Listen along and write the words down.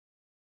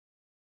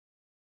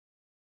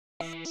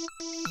Hello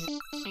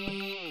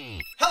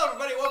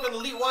everybody, welcome to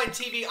Elite Wine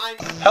TV.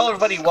 Hello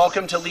everybody,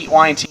 welcome to Elite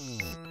Wine TV.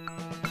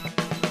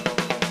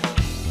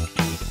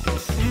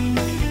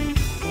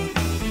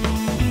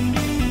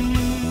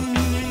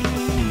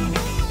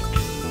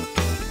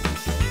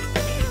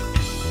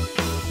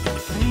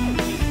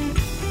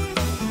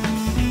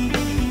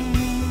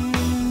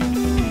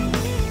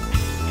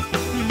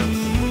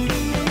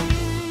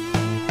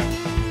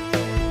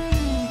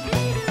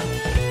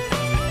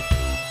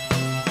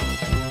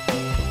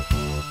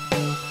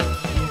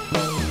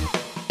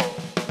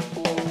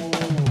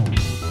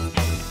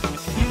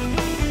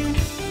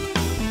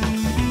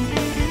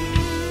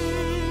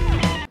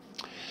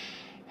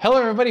 Hello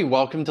everybody,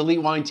 welcome to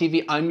Elite Wine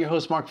TV. I'm your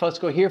host Mark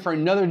Fusco here for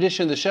another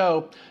edition of the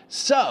show.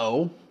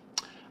 So,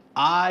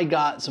 I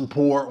got some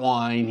port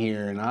wine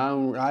here and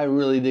I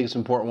really dig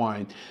some port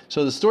wine.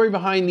 So the story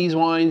behind these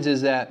wines is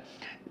that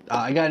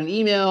I got an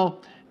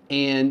email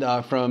and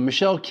from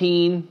Michelle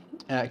Keene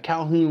at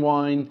Calhoun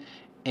Wine,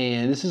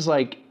 and this is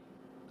like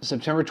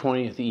September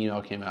 20th the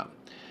email came out.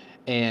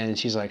 And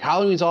she's like,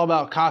 Halloween's all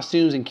about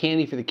costumes and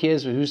candy for the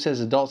kids, but who says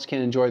adults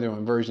can't enjoy their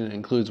own version? It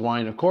includes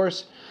wine, of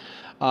course.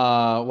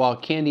 While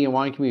candy and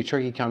wine can be a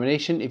tricky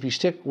combination, if you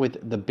stick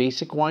with the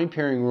basic wine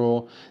pairing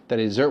rule that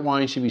a dessert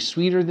wine should be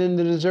sweeter than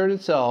the dessert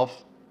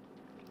itself,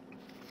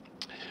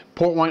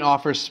 port wine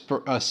offers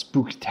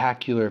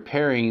spooktacular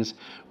pairings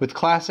with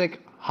classic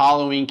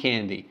Halloween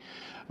candy.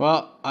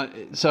 Well,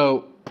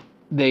 so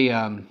they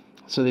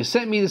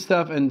sent me this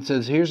stuff and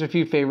says, here's a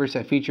few favorites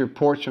that feature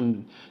ports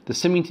from the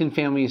Symington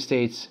family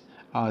estates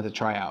to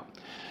try out.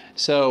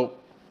 So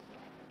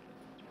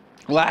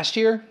last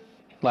year,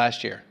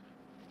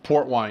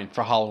 port wine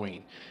for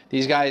Halloween.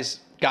 These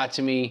guys got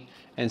to me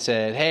and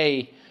said,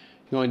 hey,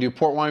 you want to do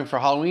port wine for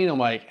Halloween? I'm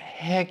like,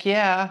 heck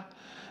yeah.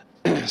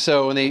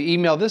 So when they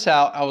emailed this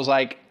out, I was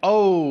like,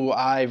 oh,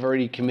 I've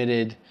already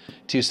committed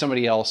to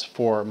somebody else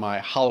for my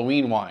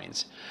Halloween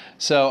wines.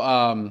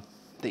 So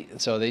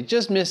they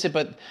just missed it,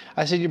 but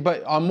I said,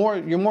 but you're more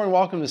than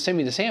welcome to send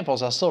me the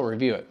samples. I'll still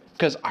review it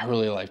because I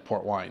really like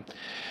port wine.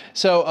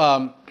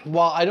 So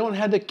while I don't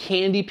have the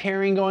candy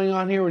pairing going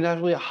on here, we're not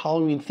really a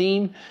Halloween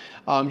theme.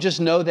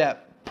 Just know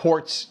that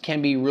ports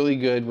can be really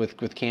good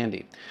with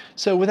candy.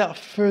 So without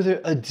further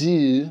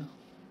ado,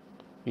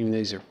 even though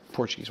these are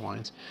Portuguese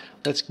wines,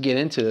 let's get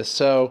into this.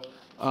 So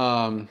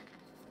let's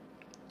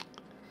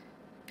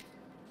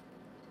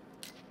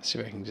see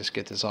if I can just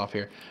get this off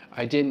here.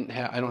 I don't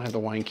have the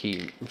wine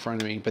key in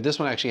front of me, but this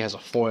one actually has a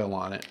foil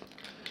on it.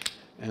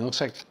 And it looks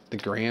like the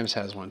Grams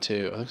has one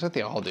too. It looks like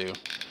they all do.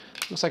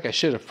 Looks like I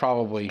should have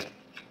probably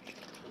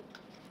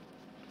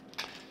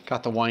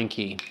got the wine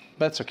key,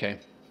 but that's okay.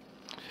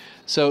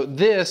 So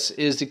this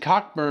is the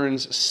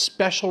Cockburn's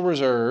Special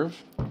Reserve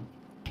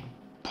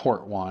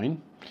port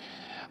wine.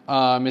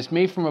 It's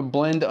made from a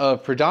blend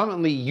of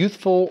predominantly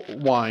youthful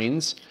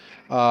wines.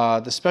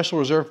 The Special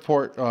Reserve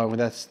port,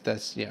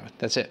 that's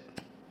it.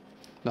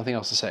 Nothing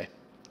else to say,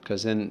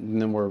 because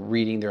then we're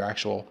reading their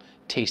actual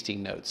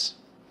tasting notes,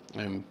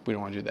 and we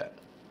don't want to do that.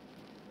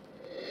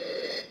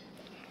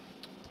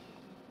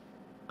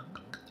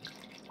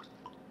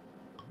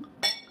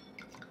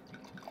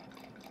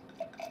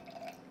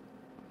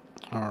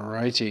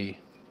 Alrighty.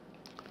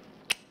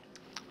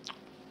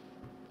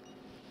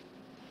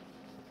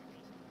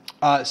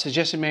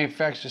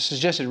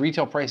 Suggested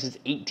retail price is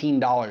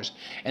 $18,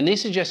 and they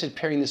suggested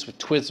pairing this with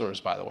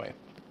Twizzlers, by the way,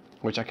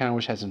 which I kind of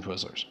wish had some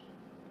Twizzlers.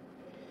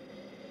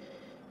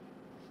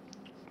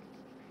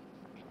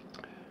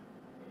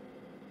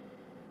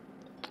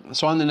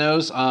 So on the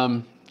nose,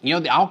 you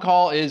know, the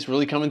alcohol is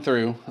really coming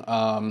through.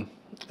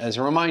 As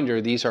a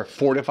reminder, these are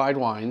fortified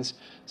wines,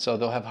 so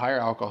they'll have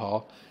higher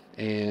alcohol.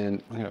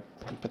 And I'm gonna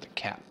put the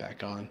cap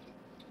back on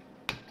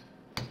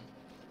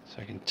so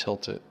I can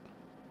tilt it.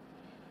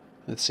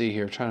 Let's see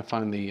here, trying to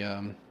find the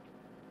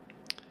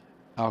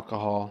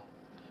alcohol.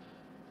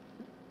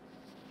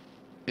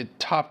 It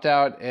topped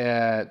out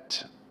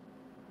at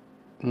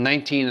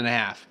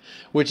 19.5,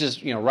 which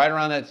is, you know, right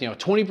around that, you know,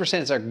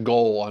 20% is our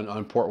goal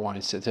on port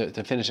wines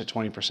to finish at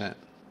 20%.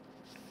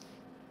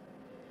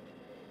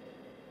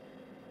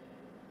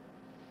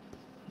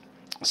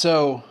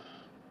 So,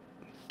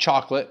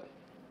 chocolate.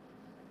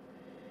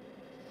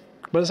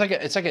 But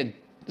it's like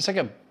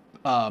a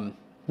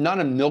not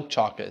a milk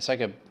chocolate. It's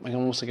like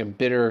almost like a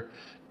bitter,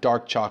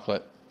 dark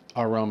chocolate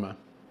aroma.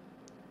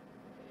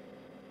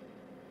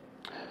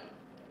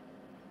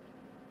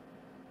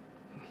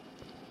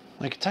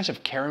 Like a touch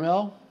of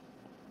caramel.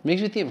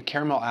 Makes me think of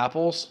caramel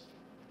apples.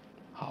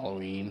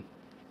 Halloween.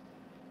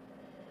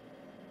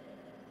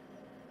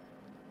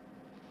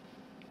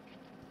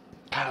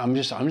 God, I'm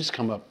just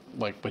coming up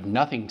like with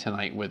nothing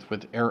tonight with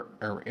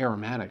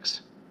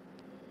aromatics.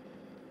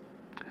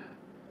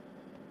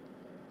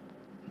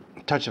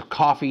 Touch of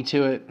coffee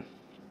to it,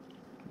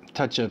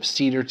 touch of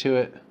cedar to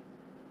it.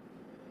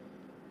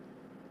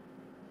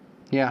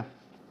 Yeah.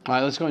 All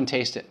right, let's go and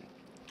taste it.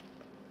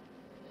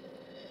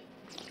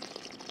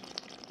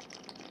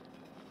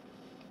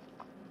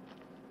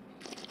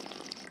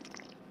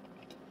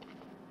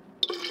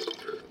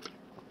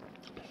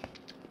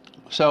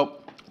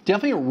 So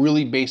definitely a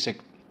really basic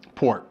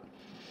port.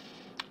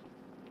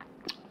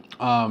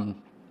 I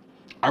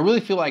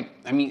really feel like,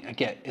 I mean,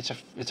 again, it's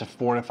a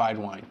fortified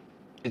wine.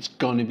 It's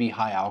going to be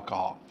high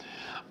alcohol.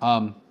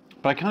 But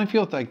I kind of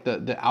feel like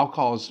the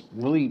alcohol is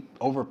really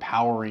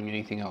overpowering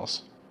anything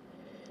else.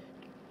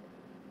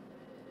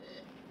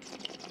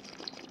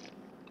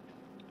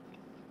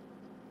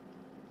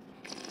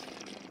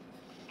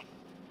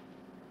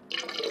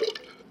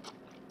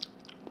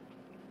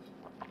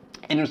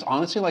 And there's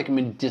honestly like a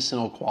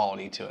medicinal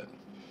quality to it.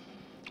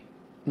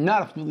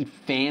 Not a really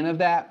fan of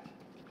that,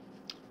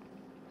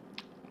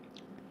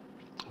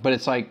 but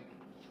it's like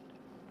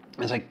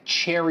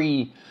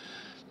cherry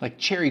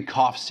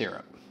cough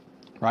syrup,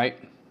 right?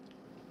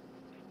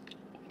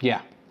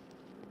 Yeah.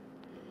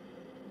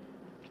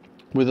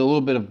 With a little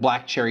bit of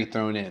black cherry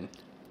thrown in.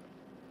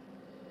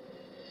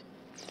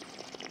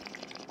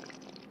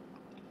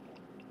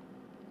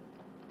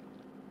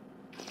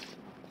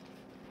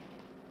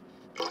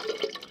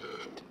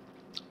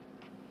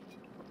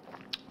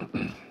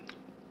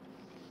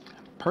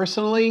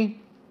 Personally,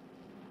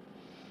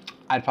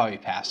 I'd probably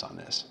pass on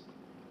this.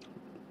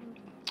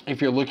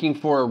 If you're looking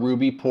for a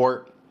ruby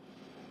port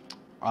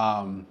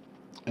in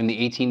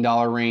the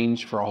 $18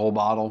 range for a whole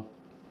bottle,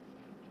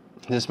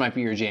 this might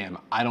be your jam.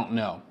 I don't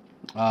know.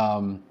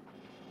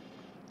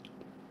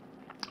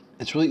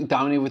 It's really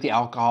dominated with the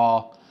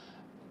alcohol.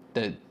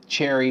 The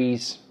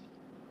cherries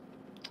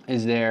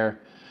is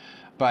there,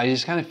 but I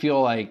just kind of feel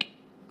like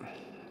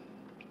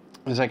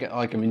it's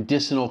like a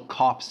medicinal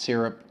cough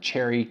syrup,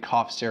 cherry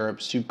cough syrup,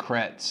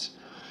 sucrets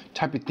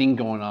type of thing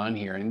going on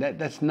here, and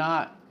that's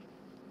not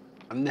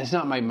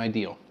my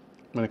deal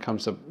when it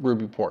comes to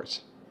ruby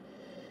ports.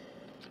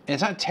 And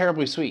it's not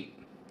terribly sweet,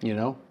 you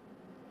know.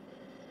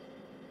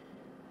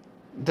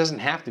 It doesn't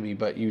have to be,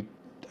 but it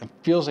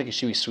feels like it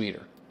should be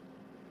sweeter.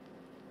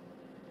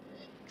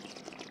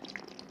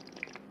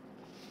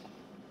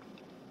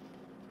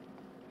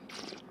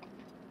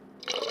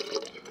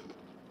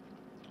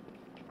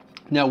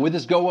 Now, would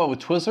this go well with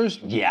Twizzlers?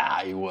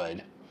 Yeah, it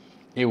would.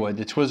 It would.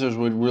 The Twizzlers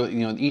would really,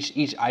 you know,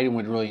 each item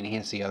would really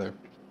enhance the other.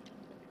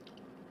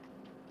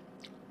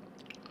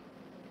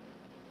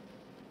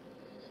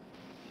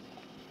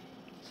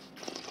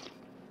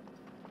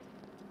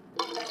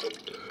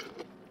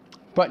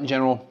 But in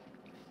general,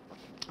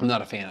 I'm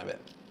not a fan of it.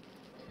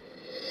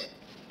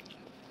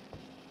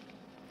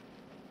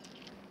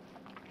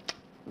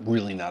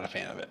 Really not a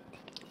fan of it.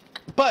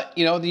 But,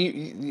 you know,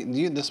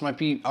 this might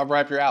be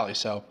right up your alley,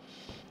 so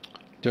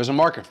there's a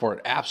market for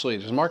it. Absolutely.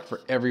 There's a market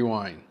for every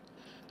wine.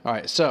 All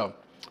right, so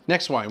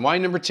next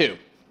wine number 2.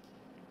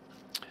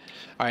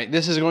 All right,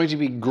 this is going to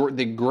be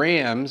the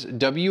Graham's,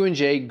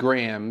 W&J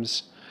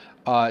Graham's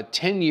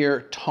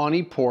 10-year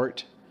Tawny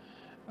Port.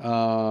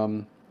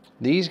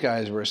 These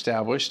guys were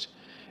established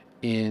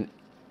in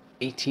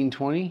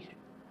 1820.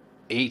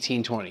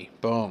 1820,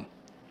 boom.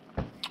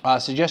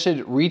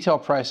 Suggested retail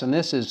price on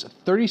this is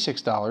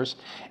 $36,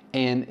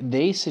 and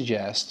they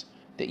suggest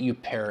that you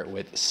pair it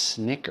with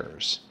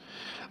Snickers.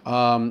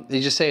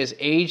 They just say it's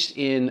aged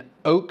in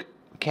oak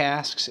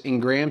casks in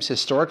Graham's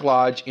Historic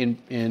Lodge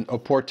in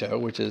Oporto,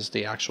 which is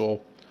the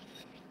actual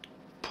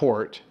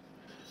port.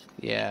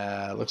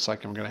 Yeah, looks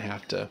like I'm gonna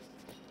have to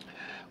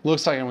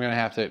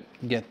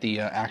get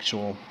the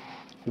actual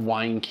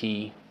wine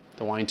key,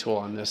 the wine tool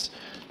on this.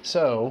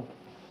 So,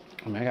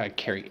 I mean, I gotta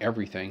carry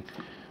everything.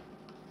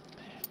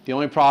 The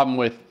only problem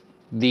with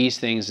these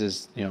things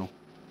is, you know,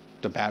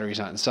 the battery's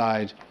not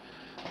inside.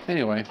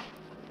 Anyway,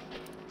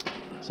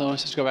 so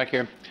let's just go back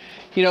here.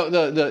 You know,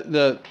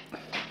 the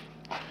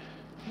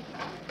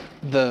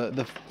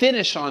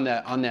finish on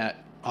that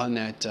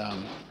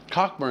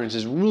Cockburns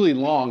is really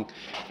long,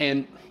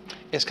 and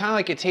it's kind of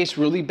like it tastes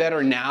really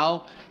better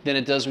now than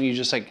it does when you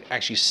just like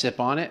actually sip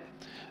on it.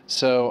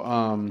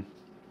 So,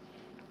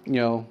 you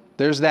know,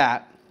 there's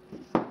that.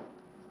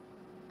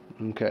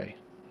 Okay,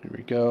 here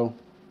we go.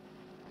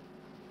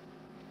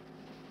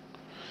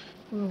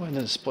 I don't know why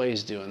the display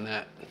is doing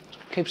that. It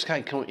keeps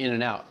kind of going in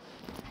and out.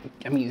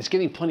 I mean, it's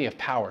getting plenty of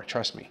power,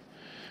 trust me.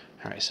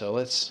 All right, so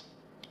this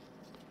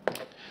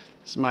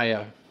is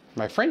my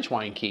my French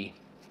wine key,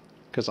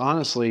 because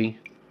honestly,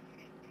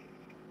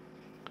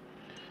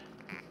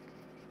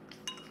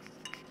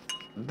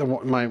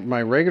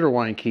 my regular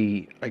wine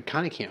key, I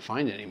kind of can't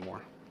find it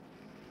anymore.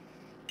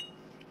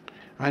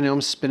 I know I'm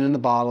spinning the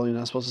bottle, you're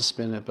not supposed to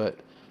spin it, but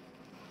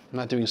I'm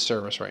not doing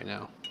service right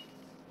now.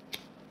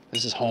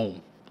 This is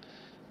home.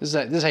 This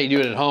is how you do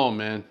it at home,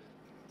 man.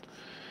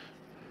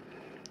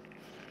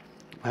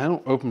 I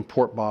don't open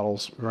port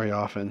bottles very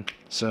often,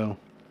 so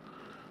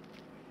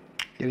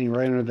getting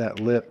right under that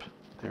lip.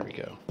 There we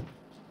go.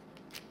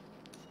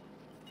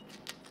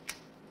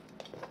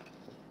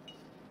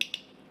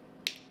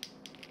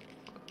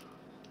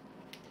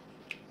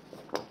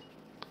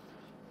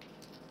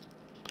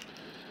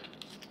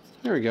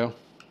 There we go.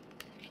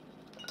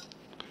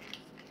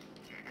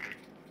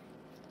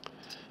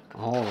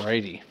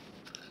 Alrighty.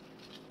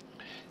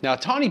 Now,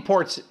 Tawny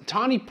ports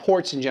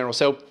in general.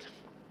 So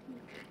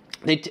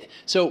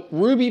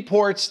ruby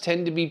ports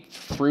tend to be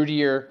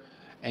fruitier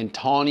and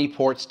tawny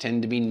ports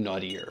tend to be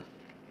nuttier.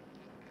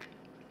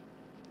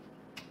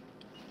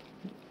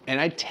 And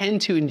I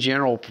tend to, in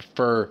general,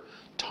 prefer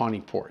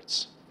tawny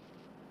ports.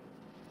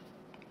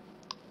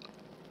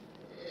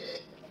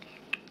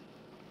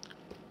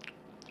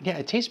 Yeah,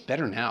 it tastes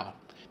better now.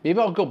 Maybe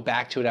I'll go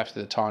back to it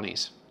after the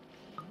tawnies.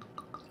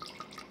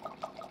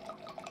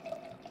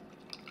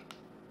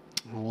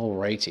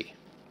 Alrighty.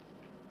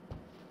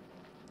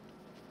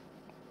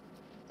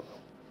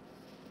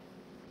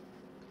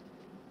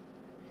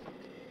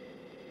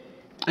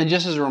 And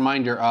just as a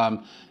reminder,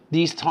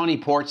 these tawny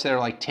ports that are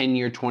like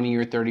 10-year,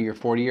 20-year, 30-year,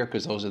 40-year,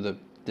 because those are the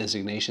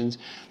designations,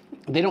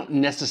 they don't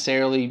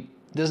necessarily,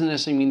 doesn't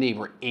necessarily mean they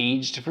were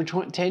aged for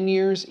 10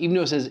 years, even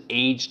though it says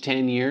aged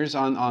 10 years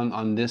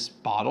on this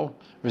bottle.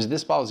 Or is it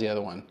this bottle or is the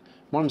other one?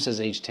 One of them says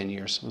aged 10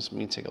 years. Let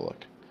me take a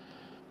look.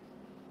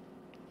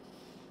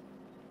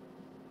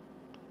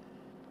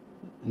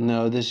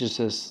 No, this just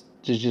says,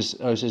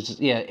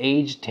 yeah,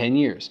 aged 10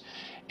 years.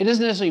 It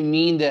doesn't necessarily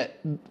mean that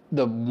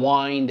the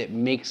wine that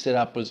makes it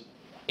up was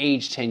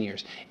aged 10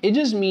 years. It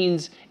just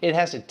means it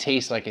has to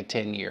taste like a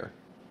 10-year.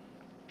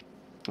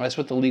 That's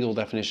what the legal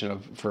definition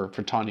for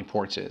tawny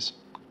ports is.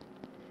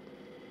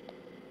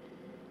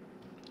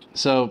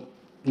 So,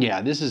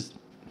 yeah, this is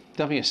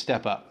definitely a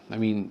step up. I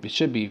mean, it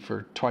should be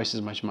for twice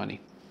as much money.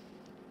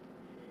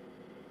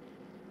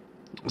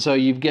 So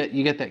you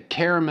get that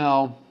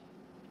caramel.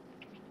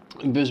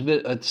 There's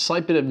a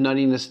slight bit of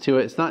nuttiness to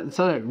it. It's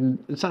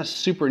not a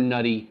super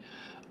nutty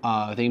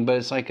thing, but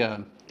it's like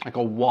a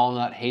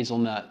walnut,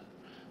 hazelnut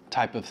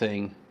type of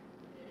thing.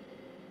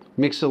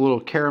 Mix a little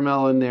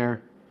caramel in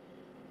there.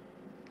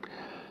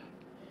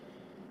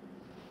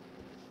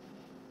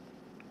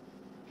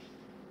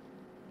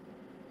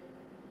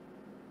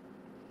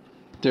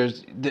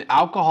 The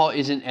alcohol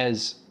isn't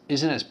as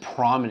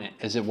prominent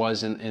as it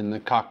was in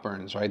the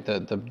Cockburns, right?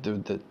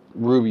 The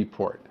Ruby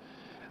port.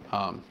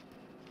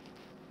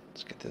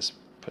 Let's get this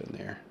put in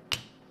there.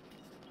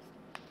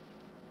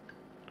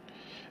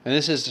 And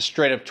this is a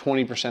straight up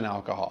 20%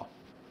 alcohol,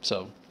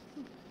 so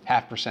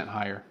 0.5%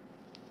 higher.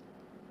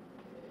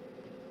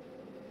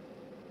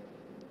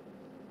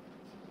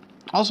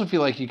 I also feel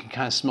like you can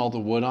kind of smell the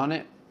wood on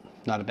it.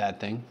 Not a bad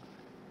thing.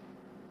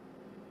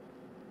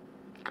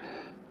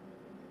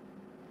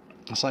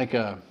 It's like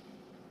a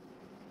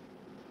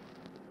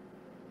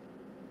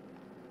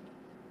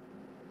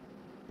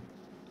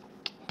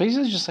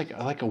basically just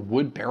like a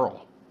wood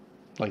barrel,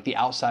 like the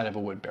outside of a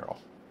wood barrel.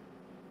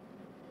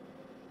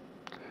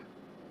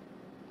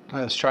 All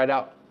right, let's try it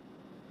out.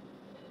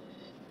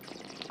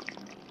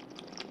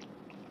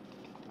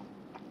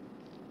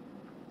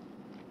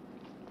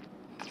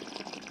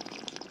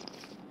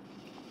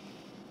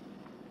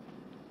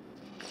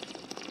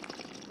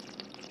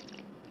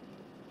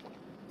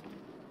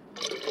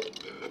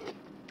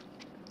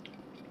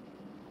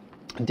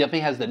 It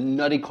definitely has the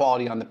nutty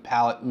quality on the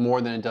palate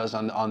more than it does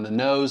on the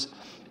nose.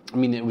 I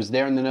mean, it was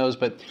there in the nose,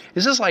 but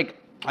this is like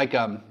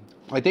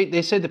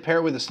they said to pair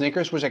it with a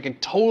Snickers, which I can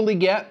totally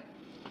get,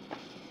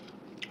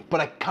 but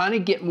I kind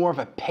of get more of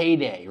a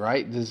payday,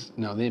 right?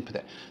 No, they didn't put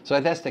that. So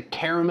that's the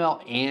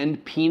caramel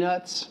and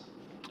peanuts.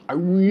 I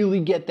really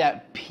get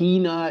that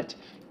peanut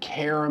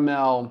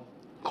caramel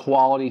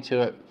quality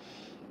to it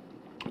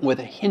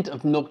with a hint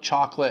of milk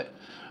chocolate.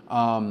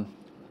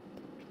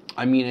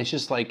 I mean, it's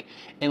just like,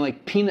 and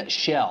like peanut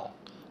shell,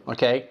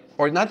 okay?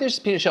 Or not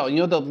just peanut shell,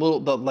 you know,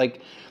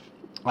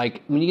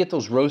 like when you get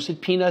those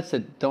roasted peanuts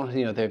that don't,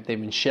 you know, they've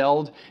been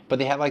shelled, but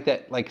they have like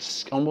that, like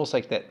almost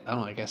like that, I don't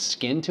know, like a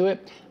skin to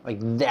it, like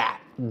that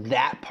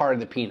part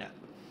of the peanut.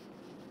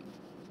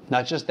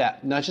 Not just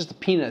the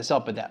peanut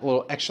itself, but that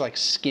little extra like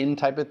skin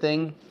type of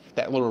thing,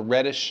 that little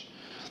reddish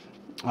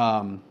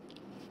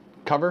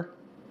cover.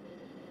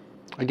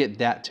 I get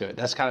that to it.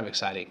 That's kind of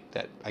exciting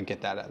that I get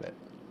that out of it.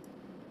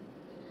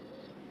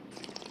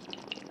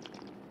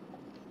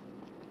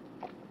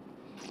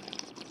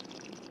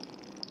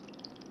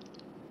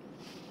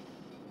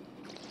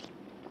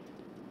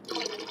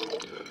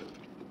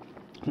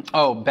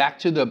 Oh, back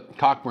to the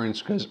Cockburns,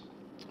 because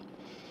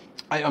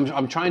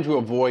I'm trying to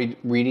avoid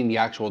reading the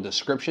actual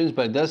descriptions,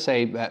 but it does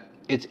say that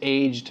it's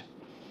aged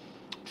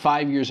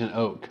 5 years in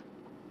oak.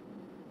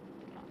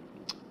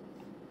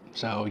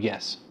 So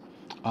yes,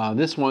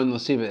 this one,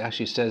 let's see if it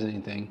actually says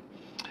anything.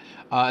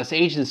 It's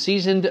aged in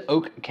seasoned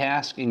oak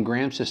cask in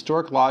Graham's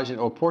historic lodge at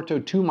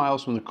Oporto, 2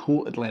 miles from the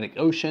cool Atlantic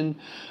Ocean.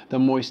 The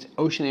moist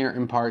ocean air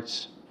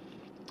imparts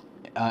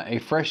a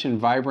fresh and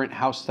vibrant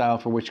house style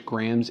for which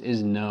Graham's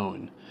is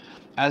known.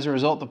 As a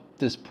result,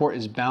 this port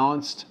is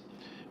balanced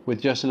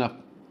with just enough.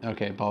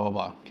 Okay, blah blah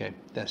blah. Okay,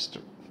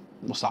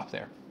 we'll stop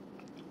there.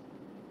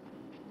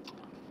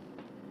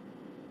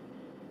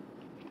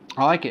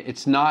 I like it.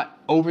 It's not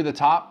over the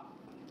top.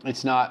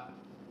 It's not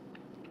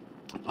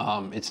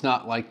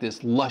like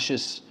this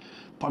luscious.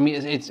 I mean,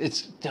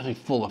 it's definitely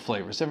full of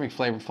flavor. It's definitely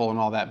flavorful and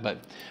all that,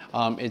 but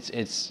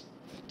it's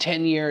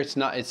 10 year. It's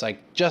not. It's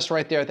like just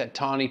right there at that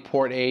tawny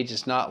port age.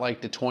 It's not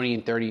like the 20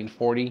 and 30 and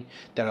 40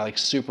 that are like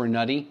super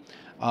nutty.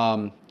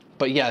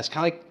 But yeah, it's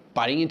kind of like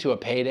biting into a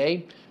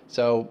payday.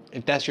 So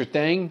if that's your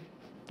thing,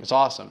 It's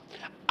awesome.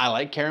 I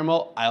like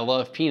caramel. I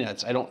love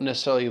peanuts. I don't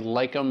necessarily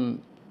like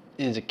them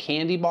as a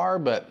candy bar,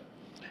 but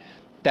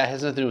that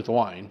has nothing to do with the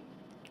wine.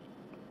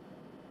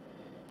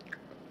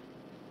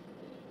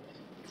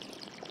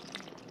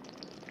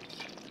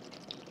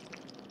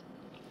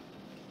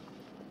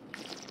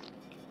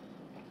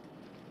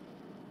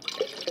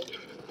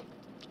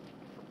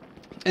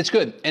 It's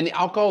good, and the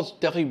alcohol is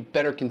definitely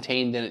better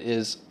contained than it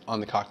is on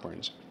the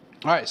Cockburns.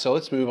 All right, so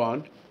let's move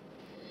on.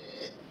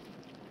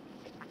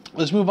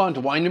 Let's move on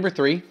to wine number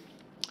 3.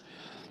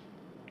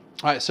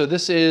 All right, so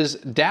this is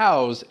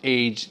Dow's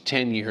aged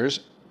 10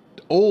 years,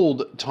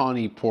 Old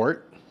Tawny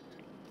Port.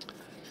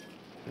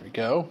 There we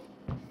go.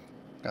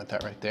 Got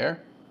that right there.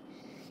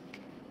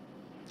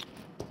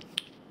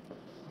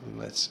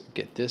 Let's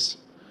get this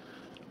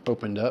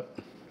opened up.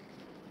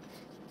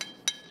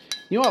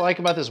 You know what I like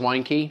about this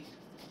wine key?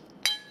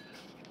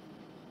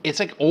 It's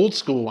like old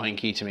school wine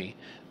key to me.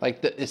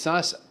 Like it's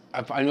not.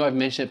 I know I've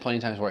mentioned it plenty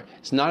of times before.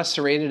 It's not a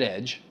serrated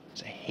edge.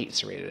 I hate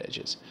serrated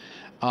edges,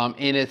 and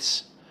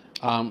it's.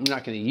 I'm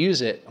not going to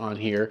use it on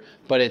here,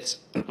 but it's.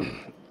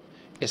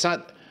 It's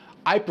not.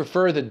 I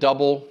prefer the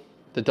double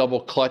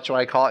clutch, what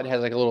I call it. It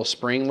has like a little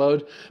spring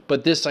load,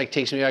 but this like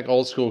takes me back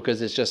old school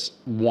because it's just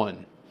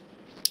one,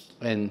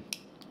 and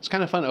it's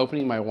kind of fun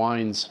opening my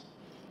wines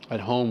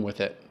at home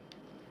with it,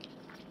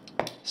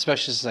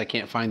 especially since I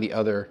can't find the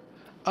other.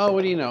 Oh,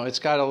 what do you know? It's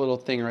got a little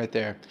thing right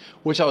there,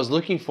 which I was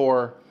looking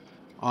for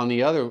on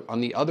the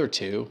other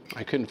two.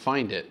 I couldn't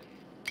find it.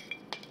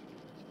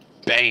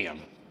 Bam.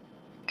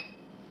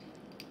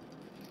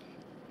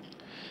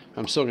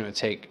 I'm still gonna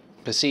take,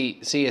 but see,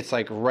 it's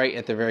like right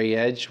at the very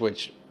edge,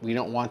 which we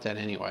don't want that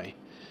anyway.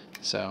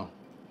 So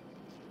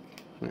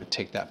I'm gonna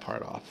take that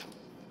part off.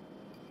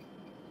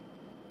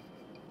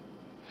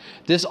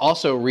 This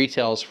also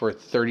retails for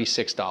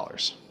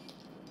 $36,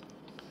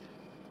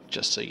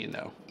 just so you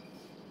know.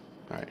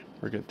 All right,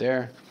 we're good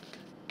there.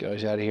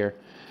 Goes out of here.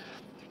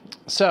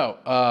 So,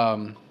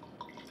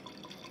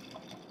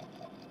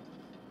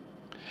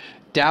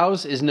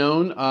 Dow's is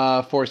known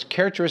for its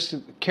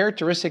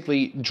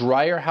characteristically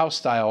drier house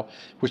style,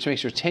 which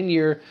makes your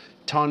 10-year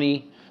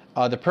tawny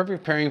the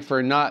perfect pairing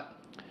for not.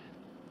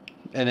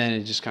 And then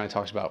it just kind of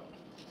talks about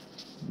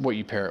what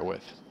you pair it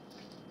with.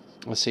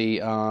 Let's see.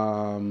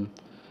 Yeah,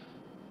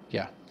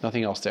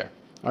 nothing else there.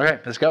 All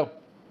right, let's go.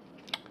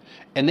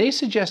 And they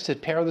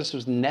suggested pair this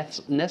with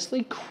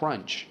Nestle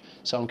Crunch.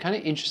 So I'm kind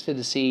of interested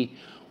to see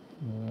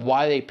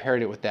why they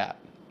paired it with that.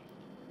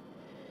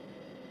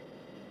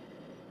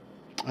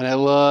 And I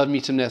love me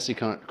some Nestle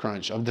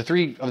Crunch. Of the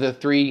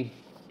three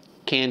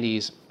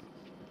candies,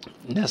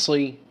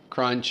 Nestle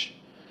Crunch,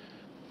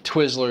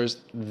 Twizzlers,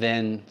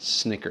 then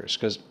Snickers.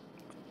 Because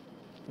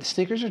the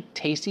Snickers are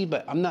tasty,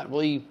 but I'm not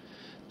really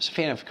just a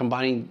fan of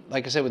combining,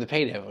 like I said with the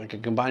payday,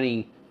 like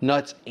combining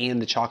nuts and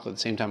the chocolate at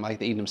the same time. I like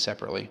to eat them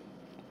separately.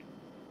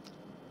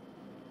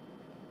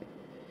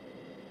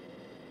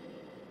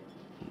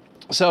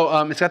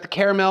 So it's got the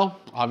caramel,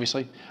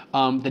 obviously.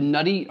 The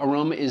nutty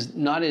aroma is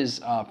not as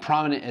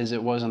prominent as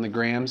it was on the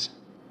Grahams.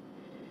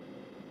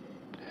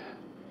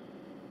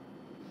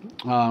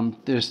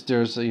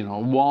 There's you know,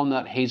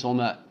 walnut,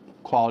 hazelnut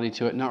quality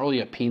to it. Not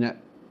really a peanut,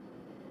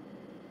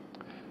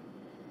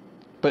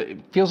 but it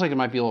feels like it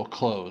might be a little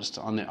closed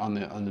on the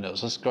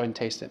nose. Let's go ahead and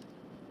taste it.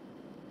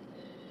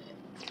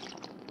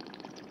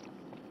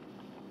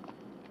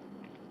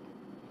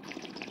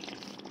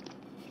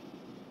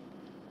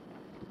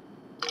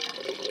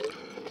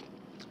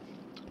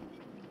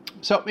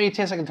 So it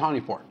tastes like a Tawny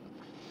Port.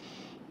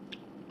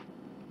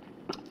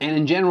 And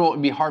in general,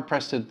 it'd be hard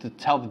pressed to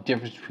tell the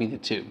difference between the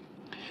two.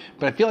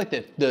 But I feel like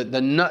the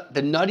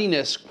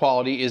nuttiness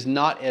quality is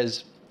not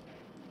as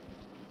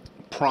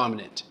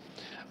prominent.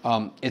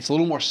 It's a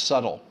little more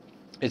subtle.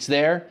 It's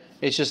there.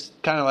 It's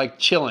just kind of like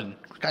chilling.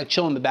 Kind of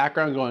chilling in the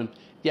background going,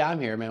 yeah, I'm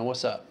here, man.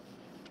 What's up?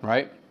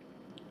 Right?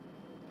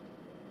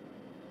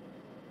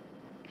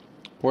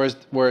 Whereas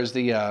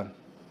the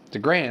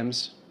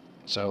Grahams,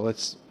 so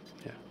let's,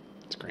 yeah,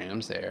 it's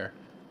Grahams there,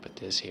 put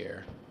this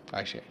here.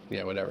 Actually,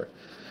 yeah, whatever.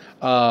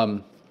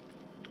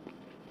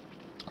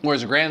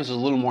 Whereas the Grahams is a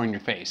little more in your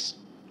face,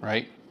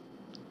 right?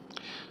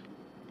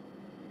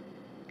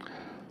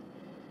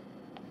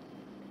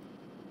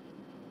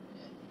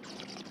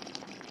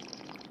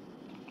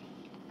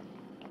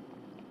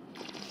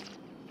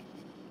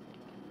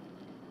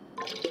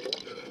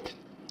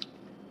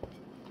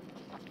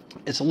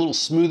 It's a little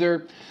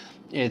smoother.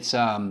 It's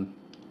got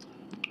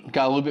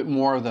a little bit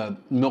more of the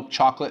milk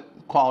chocolate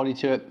quality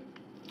to it.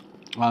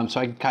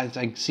 So I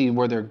can see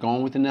where they're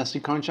going with the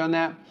Nestle Crunch on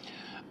that.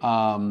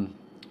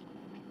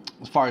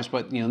 As far as,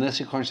 but you know,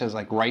 Nestle Crunch has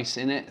like rice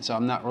in it, so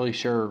I'm not really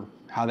sure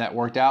how that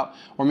worked out.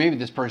 Or maybe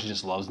this person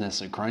just loves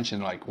Nestle Crunch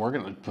and like we're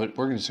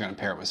just gonna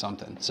pair it with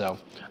something. So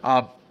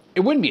it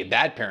wouldn't be a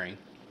bad pairing,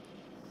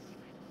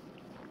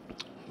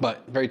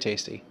 but very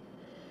tasty.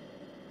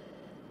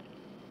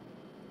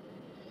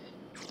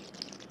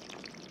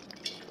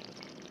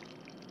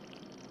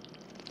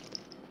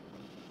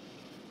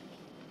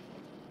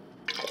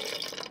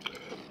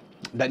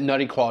 That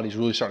nutty quality is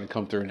really starting to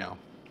come through now.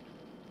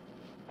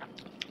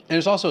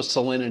 there's also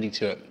salinity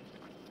to it.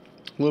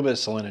 A little bit of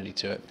salinity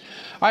to it.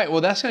 All right,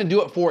 well, that's going to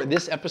do it for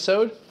this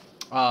episode.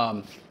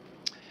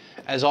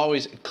 As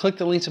always, click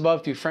the links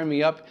above to friend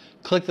me up.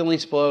 Click the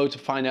links below to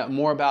find out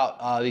more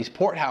about these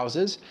port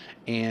houses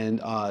and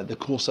the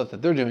cool stuff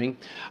that they're doing.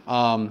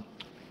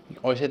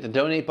 Always hit the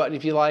donate button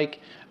if you like,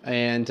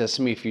 and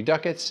send me a few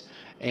ducats.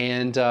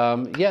 And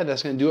yeah,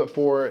 that's going to do it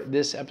for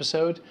this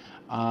episode.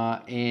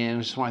 And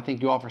I just want to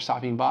thank you all for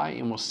stopping by,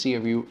 and we'll see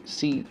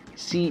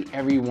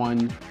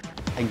everyone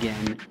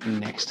again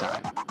next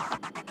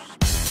time.